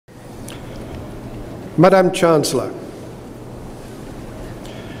Madam Chancellor,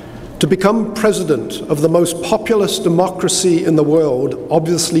 to become president of the most populous democracy in the world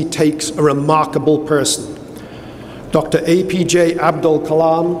obviously takes a remarkable person. Dr. APJ Abdul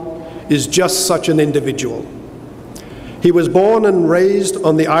Kalam is just such an individual. He was born and raised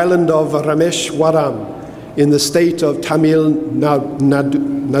on the island of Rameshwaram in the state of Tamil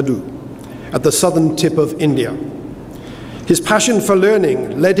Nadu, at the southern tip of India. His passion for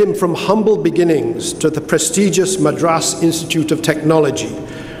learning led him from humble beginnings to the prestigious Madras Institute of Technology,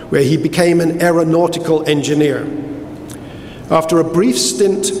 where he became an aeronautical engineer. After a brief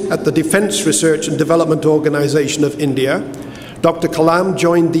stint at the Defence Research and Development Organization of India, Dr. Kalam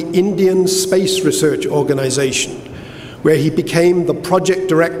joined the Indian Space Research Organization, where he became the project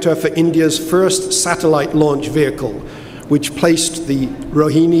director for India's first satellite launch vehicle, which placed the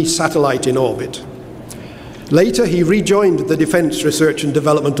Rohini satellite in orbit. Later, he rejoined the Defence Research and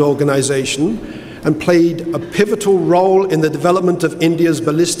Development Organization and played a pivotal role in the development of India's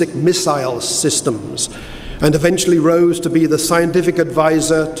ballistic missile systems, and eventually rose to be the scientific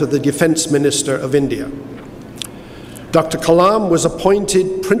advisor to the Defence Minister of India. Dr. Kalam was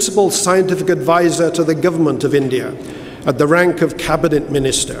appointed Principal Scientific Advisor to the Government of India at the rank of Cabinet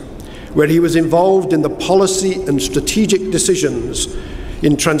Minister, where he was involved in the policy and strategic decisions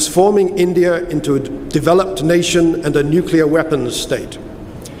in transforming India into a developed nation and a nuclear weapons state.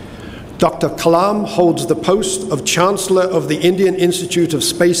 Dr. Kalam holds the post of Chancellor of the Indian Institute of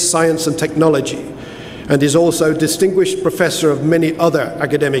Space Science and Technology and is also Distinguished Professor of many other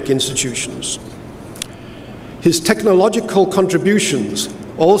academic institutions. His technological contributions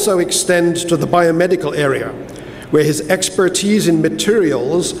also extend to the biomedical area, where his expertise in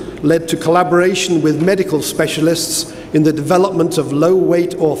materials led to collaboration with medical specialists in the development of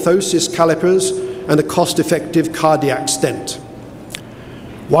low-weight orthosis calipers and a cost-effective cardiac stent.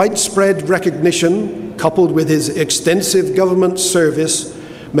 Widespread recognition, coupled with his extensive government service,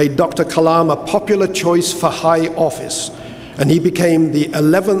 made Dr. Kalam a popular choice for high office, and he became the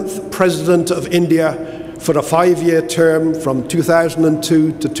 11th President of India for a 5-year term from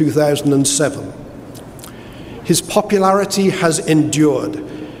 2002 to 2007. His popularity has endured,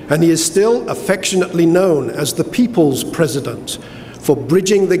 and he is still affectionately known as the People's President for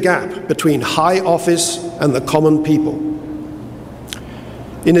bridging the gap between high office and the common people.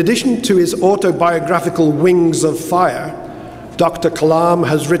 In addition to his autobiographical Wings of Fire, Dr. Kalam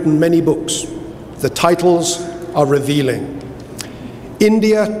has written many books. The titles are revealing.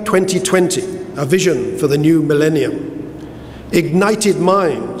 India 2020, a vision for the new millennium. Ignited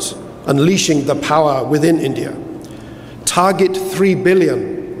Minds, unleashing the power within India. Target 3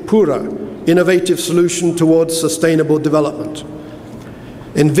 billion, Pura, innovative solution towards sustainable development.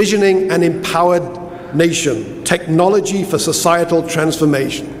 Envisioning an empowered nation, technology for societal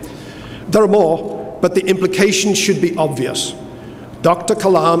transformation. There are more, but the implication should be obvious. Dr.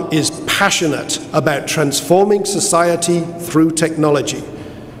 Kalam is passionate about transforming society through technology,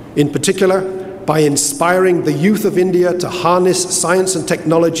 in particular by inspiring the youth of India to harness science and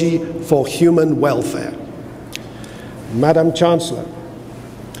technology for human welfare. Madam Chancellor,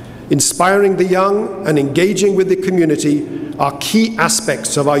 inspiring the young and engaging with the community are key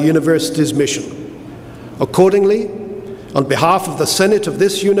aspects of our university's mission. Accordingly, on behalf of the Senate of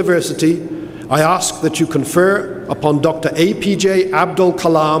this university, I ask that you confer upon Dr. APJ Abdul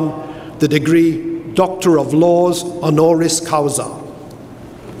Kalam the degree Doctor of Laws honoris causa.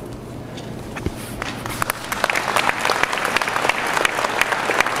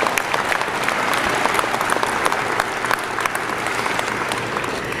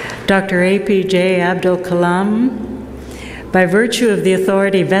 Dr. APJ Abdul Kalam, by virtue of the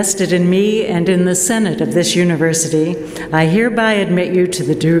authority vested in me and in the Senate of this university, I hereby admit you to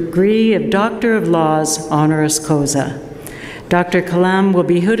the degree of Doctor of Laws honoris causa. Dr. Kalam will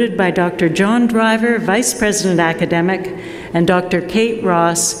be hooded by Dr. John Driver, Vice President Academic, and Dr. Kate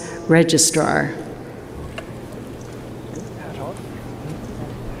Ross, Registrar.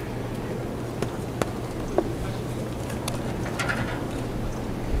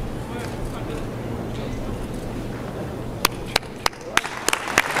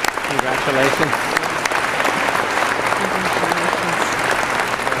 Congratulations.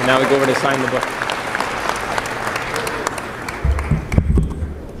 And now we go over to sign the book.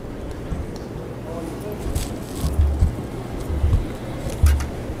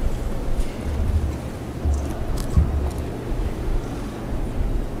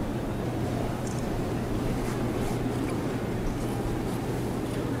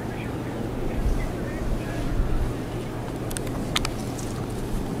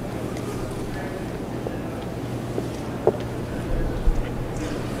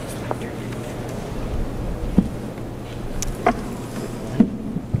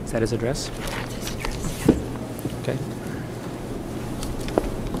 Is that his address? Okay.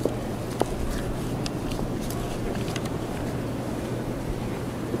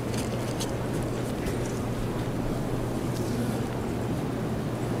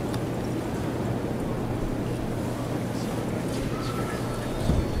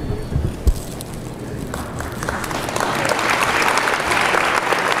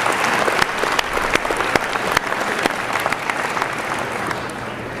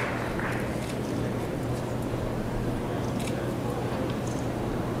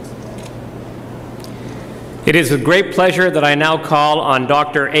 It is with great pleasure that I now call on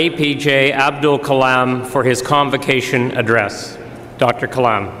Dr. APJ Abdul Kalam for his convocation address. Dr.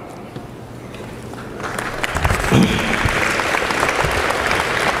 Kalam.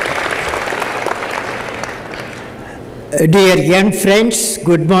 Dear young friends,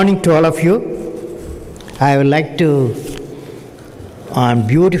 good morning to all of you. I would like to, on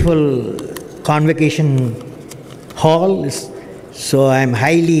beautiful convocation hall, so I'm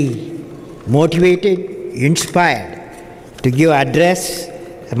highly motivated, inspired to give address,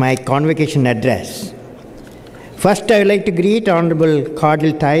 my convocation address. First, I would like to greet Honorable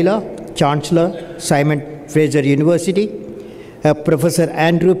Cardinal Tyler, Chancellor, Simon Fraser University, Professor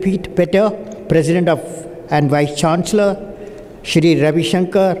Andrew Pete Petter, President of and Vice Chancellor, Shri Ravi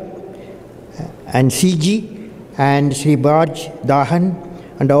Shankar and CG, and Shri Baj Dahan,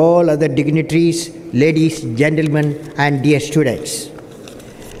 and all other dignitaries, ladies, gentlemen, and dear students.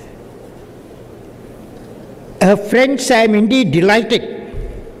 Friends, I am indeed delighted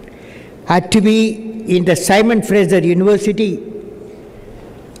to be in the Simon Fraser University,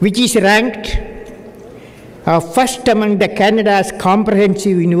 which is ranked first among the Canada's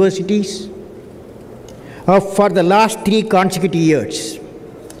comprehensive universities for the last 3 consecutive years.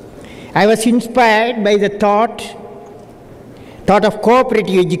 I was inspired by the thought of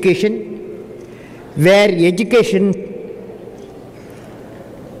cooperative education, where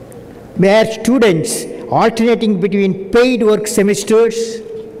students alternating between paid work semesters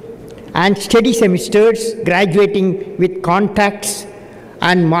and study semesters, graduating with contacts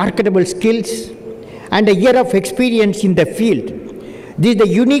and marketable skills and a year of experience in the field. This is the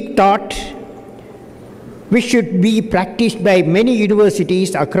unique thought which should be practiced by many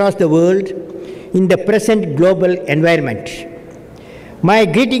universities across the world in the present global environment. My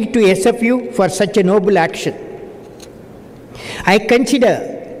greeting to SFU for such a noble action. I consider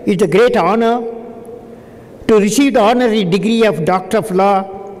it a great honor to receive the honorary degree of Doctor of Law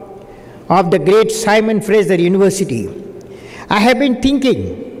of the great Simon Fraser University. I have been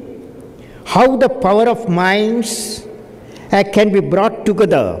thinking how the power of minds can be brought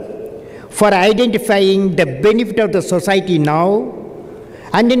together for identifying the benefit of the society now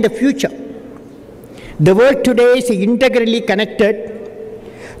and in the future. The world today is integrally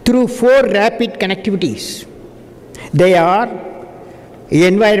connected through 4 rapid connectivities. They are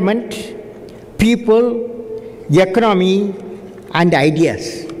environment, people, economy, and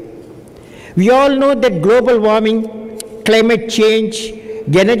ideas. We all know that global warming, climate change,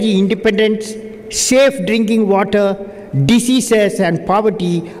 energy independence, safe drinking water, diseases and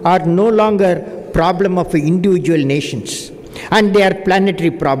poverty are no longer problem of individual nations, and they are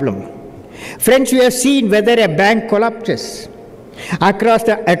planetary problem. Friends, we have seen whether a bank collapses across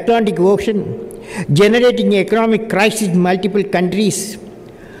the Atlantic Ocean, generating economic crisis in multiple countries,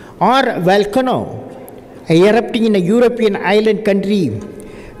 or a volcano erupting in a European island country,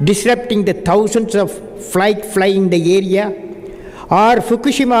 disrupting the thousands of flights flying the area, or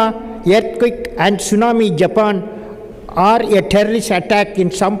Fukushima earthquake and tsunami in Japan, or a terrorist attack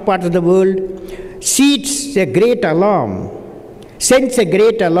in some part of the world, sends a great alarm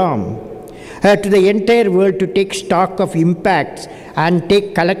to the entire world to take stock of impacts and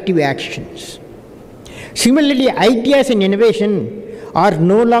take collective actions. Similarly, ideas and innovation are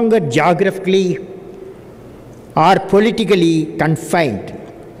no longer geographically or politically confined.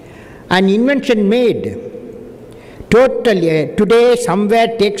 An invention made today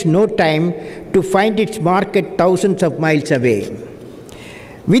somewhere takes no time to find its market thousands of miles away.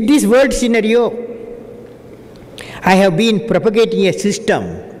 With this world scenario, I have been propagating a system,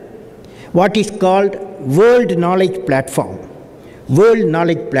 what is called World Knowledge Platform. World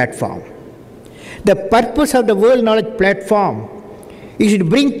Knowledge Platform. The purpose of the World Knowledge Platform is to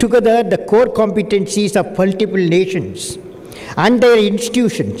bring together the core competencies of multiple nations and their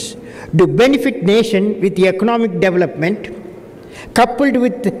institutions to benefit nation with economic development coupled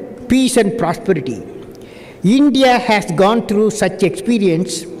with peace and prosperity. India has gone through such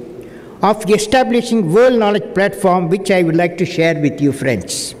experience of establishing World Knowledge Platform, which I would like to share with you,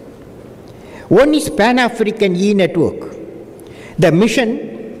 friends. One is Pan-African E-Network. The mission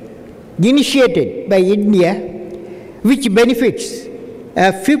initiated by India, which benefits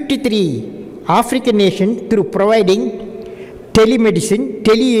 53 African nations through providing telemedicine,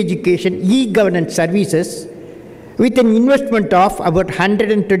 teleeducation, e-governance services with an investment of about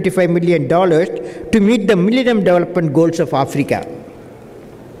 $125 million to meet the Millennium Development Goals of Africa.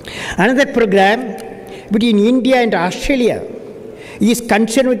 Another program between India and Australia is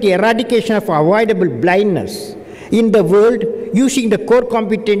concerned with the eradication of avoidable blindness in the world using the core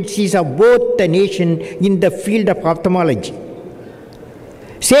competencies of both the nation in the field of ophthalmology.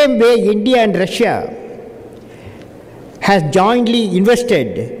 Same way, India and Russia has jointly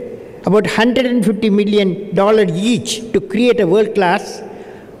invested about $150 million each to create a world-class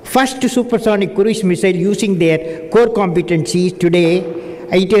first supersonic cruise missile using their core competencies. Today,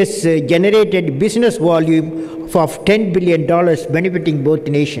 it has generated business volume of $10 billion benefiting both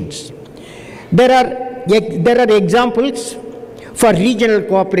nations. There are examples for regional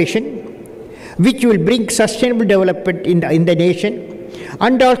cooperation which will bring sustainable development in the nation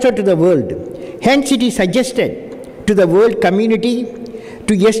and also to the world. Hence, it is suggested to the world community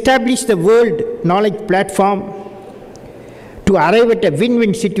to establish the World Knowledge Platform to arrive at a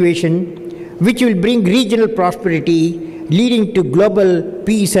win-win situation which will bring regional prosperity leading to global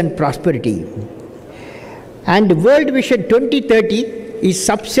peace and prosperity. And World Vision 2030 is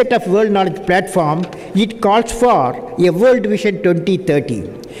subset of World Knowledge Platform. It calls for a World Vision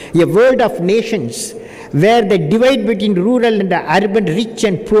 2030, a world of nations where the divide between rural and urban, rich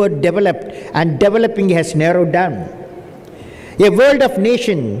and poor, developed and developing has narrowed down. A world of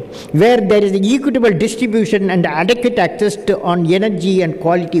nations where there is an equitable distribution and adequate access on energy and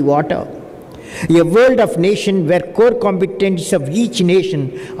quality water. A world of nations where core competencies of each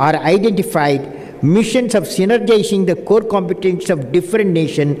nation are identified, missions of synergizing the core competencies of different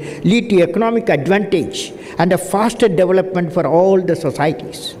nations lead to economic advantage and a faster development for all the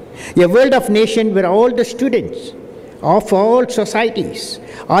societies. A world of nations where all the students of all societies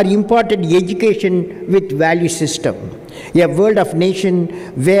are imparted education with value system. A world of nation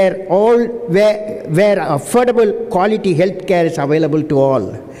where affordable quality health care is available to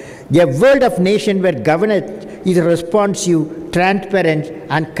all. A world of nation where governance is responsive, transparent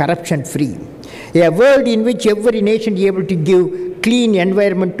and corruption free. A world in which every nation is able to give clean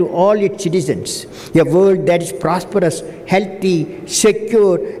environment to all its citizens. A world that is prosperous, healthy,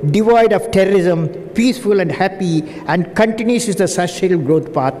 secure, devoid of terrorism, peaceful and happy, and continues the sustainable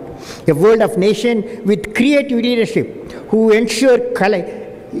growth path. A world of nation with creative leadership who ensure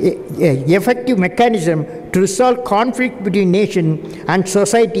effective mechanism to resolve conflict between nations and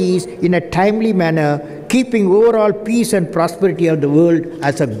societies in a timely manner, keeping overall peace and prosperity of the world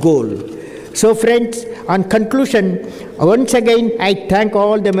as a goal. So friends, on conclusion, once again I thank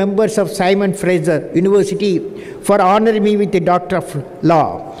all the members of Simon Fraser University for honoring me with the Doctor of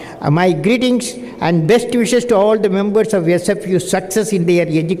Law. My greetings and best wishes to all the members of SFU's success in their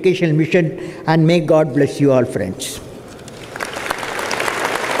educational mission, and may God bless you all, friends.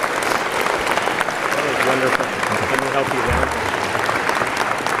 That was wonderful. Can we help you down?